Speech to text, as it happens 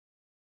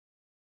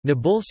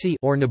Nabulsi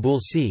or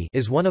Nabulsi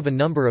is one of a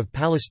number of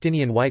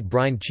Palestinian white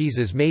brine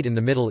cheeses made in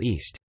the Middle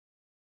East.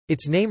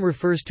 Its name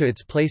refers to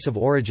its place of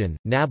origin,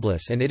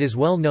 Nablus, and it is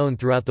well known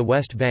throughout the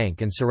West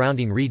Bank and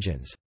surrounding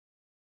regions.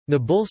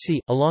 Nabulsi,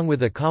 along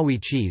with Akawi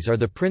cheese, are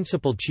the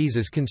principal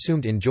cheeses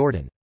consumed in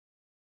Jordan.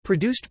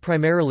 Produced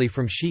primarily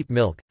from sheep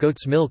milk,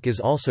 goat's milk is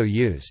also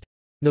used.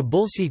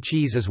 Nabulsi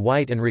cheese is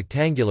white and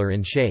rectangular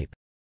in shape.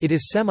 It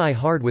is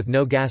semi-hard with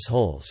no gas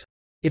holes.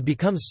 It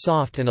becomes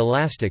soft and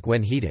elastic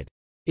when heated.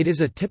 It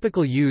is a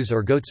typical ewe's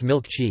or goat's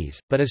milk cheese,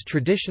 but is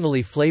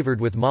traditionally flavored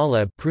with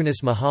maleb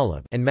Prunus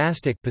mahaleb and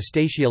mastic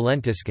Pistacia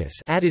lentiscus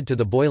added to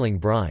the boiling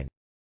brine.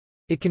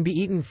 It can be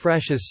eaten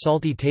fresh as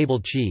salty table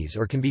cheese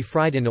or can be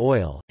fried in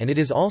oil, and it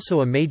is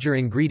also a major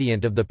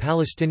ingredient of the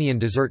Palestinian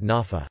dessert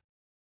nafa.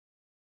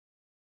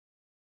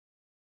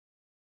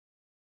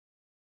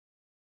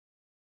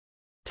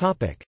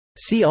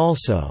 See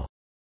also: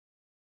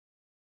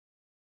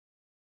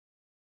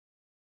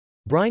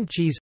 brine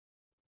cheese,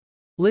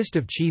 list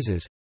of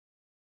cheeses,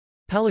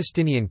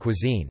 Palestinian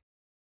cuisine.